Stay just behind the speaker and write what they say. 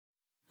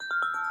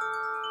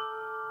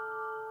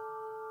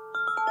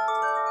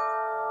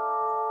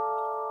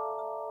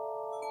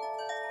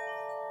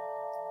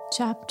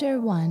Chapter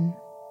 1.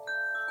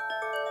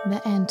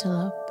 The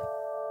Antelope.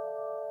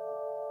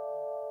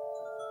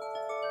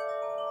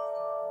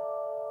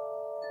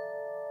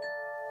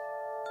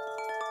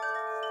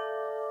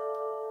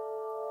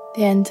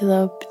 The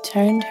antelope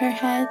turned her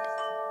head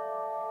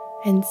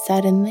and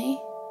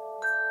suddenly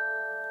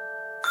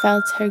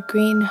felt her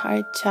green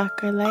heart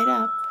chakra light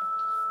up,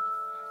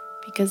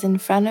 because in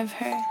front of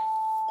her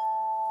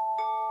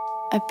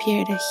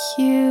appeared a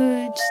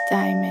huge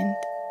diamond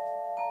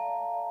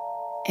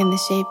in the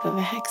shape of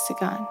a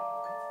hexagon.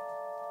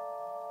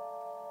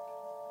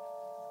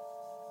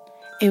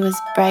 It was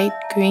bright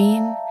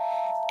green,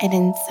 and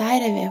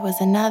inside of it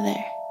was another,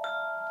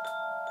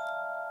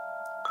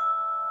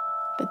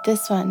 but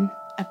this one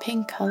a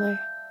pink color.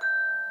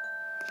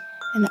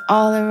 And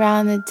all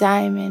around the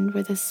diamond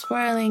were the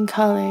swirling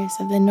colors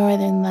of the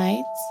northern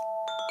lights,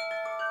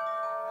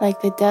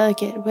 like the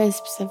delicate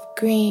wisps of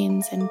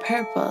greens and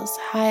purples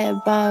high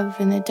above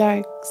in the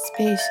dark,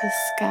 spacious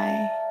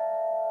sky.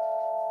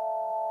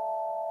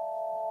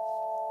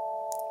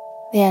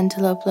 The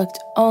antelope looked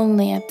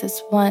only at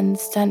this one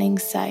stunning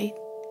sight,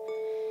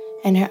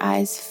 and her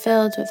eyes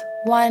filled with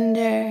wonder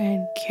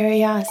and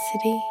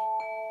curiosity.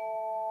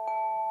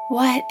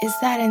 What is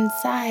that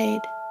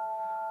inside?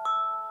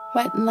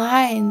 What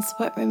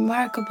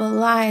remarkable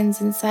lines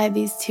inside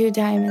these two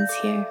diamonds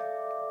here.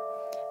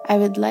 I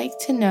would like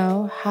to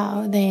know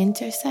how they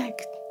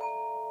intersect.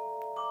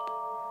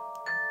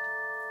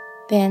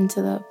 The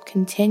antelope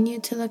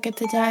continued to look at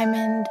the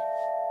diamond,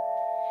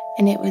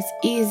 and it was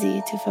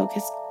easy to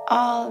focus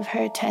all of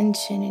her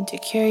attention into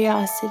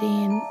curiosity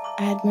and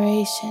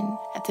admiration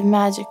at the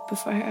magic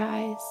before her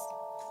eyes.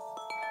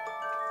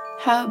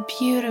 How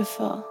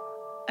beautiful!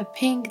 A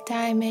pink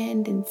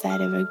diamond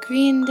inside of a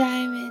green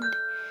diamond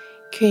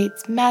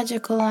creates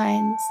magical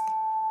lines,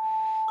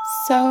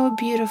 so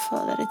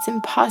beautiful that it's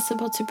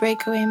impossible to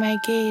break away my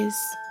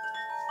gaze.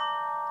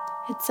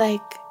 It's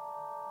like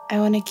I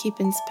want to keep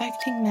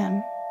inspecting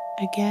them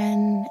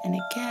again and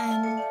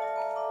again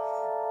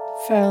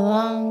for a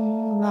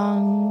long,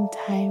 long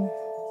time.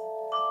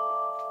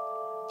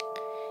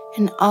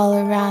 And all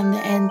around the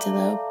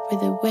antelope were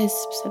the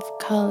wisps of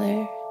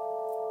color,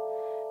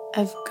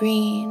 of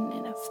green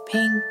and of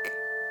pink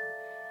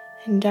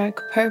and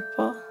dark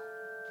purple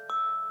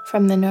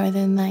from the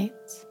northern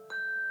lights.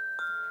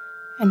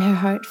 And her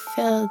heart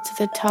filled to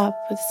the top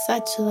with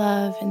such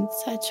love and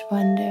such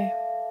wonder.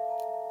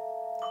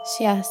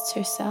 She asked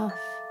herself,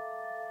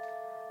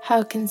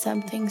 how can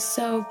something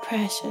so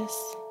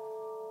precious,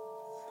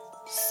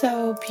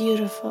 so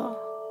beautiful,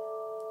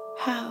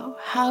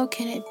 how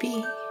can it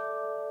be?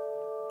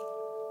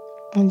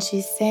 And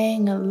she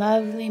sang a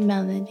lovely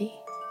melody.